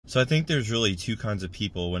So I think there's really two kinds of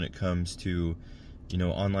people when it comes to, you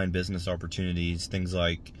know, online business opportunities, things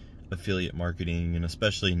like affiliate marketing and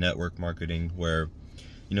especially network marketing, where,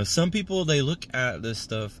 you know, some people, they look at this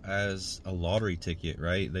stuff as a lottery ticket,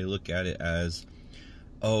 right? They look at it as,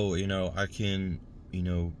 oh, you know, I can, you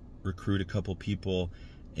know, recruit a couple people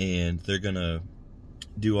and they're gonna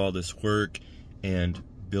do all this work and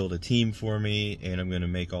build a team for me and I'm gonna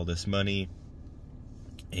make all this money.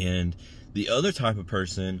 And the other type of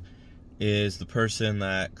person is the person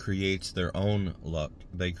that creates their own luck.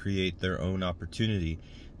 They create their own opportunity.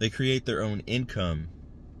 They create their own income.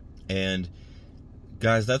 And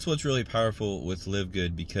guys, that's what's really powerful with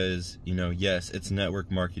LiveGood, because, you know, yes, it's network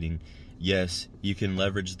marketing. Yes, you can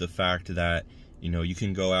leverage the fact that, you know, you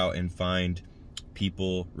can go out and find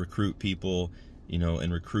people, recruit people, you know,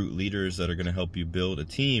 and recruit leaders that are going to help you build a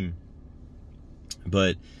team.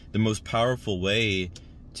 But the most powerful way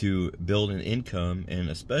to build an income, and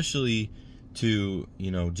especially to,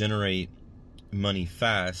 you know, generate money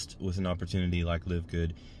fast with an opportunity like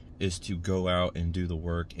LiveGood, is to go out and do the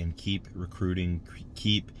work and keep recruiting,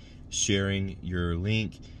 keep sharing your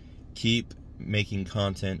link, keep making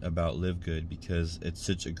content about LiveGood, because it's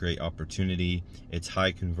such a great opportunity. It's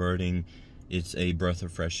high converting. It's a breath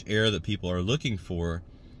of fresh air that people are looking for.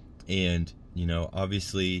 And, you know,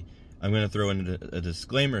 obviously, I'm going to throw in a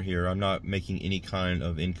disclaimer here. I'm not making any kind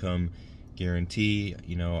of income guarantee.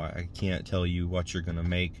 You know, I can't tell you what you're going to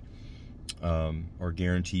make or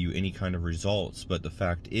guarantee you any kind of results. But the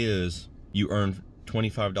fact is, you earn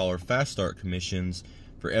 $25 fast start commissions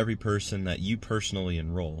for every person that you personally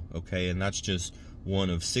enroll, okay? And that's just one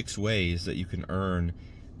of 6 ways that you can earn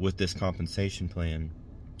with this compensation plan,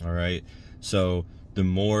 all right? So the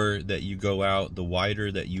more that you go out, the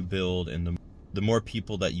wider that you build, and the more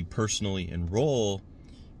people that you personally enroll,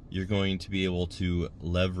 you're going to be able to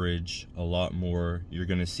leverage a lot more. You're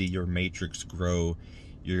going to see your matrix grow.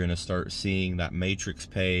 You're going to start seeing that matrix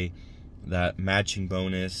pay, that matching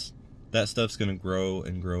bonus. That stuff's going to grow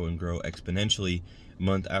and grow and grow exponentially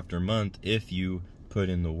month after month if you put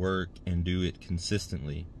in the work and do it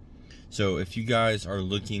consistently. So if you guys are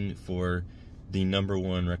looking for the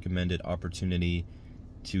 #1 recommended opportunity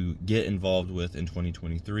to get involved with in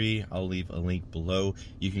 2023, I'll leave a link below.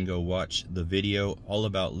 You can go watch the video all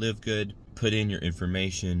about LiveGood, put in your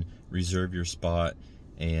information, reserve your spot,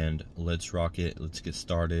 and let's rock it. Let's get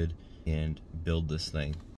started and build this thing.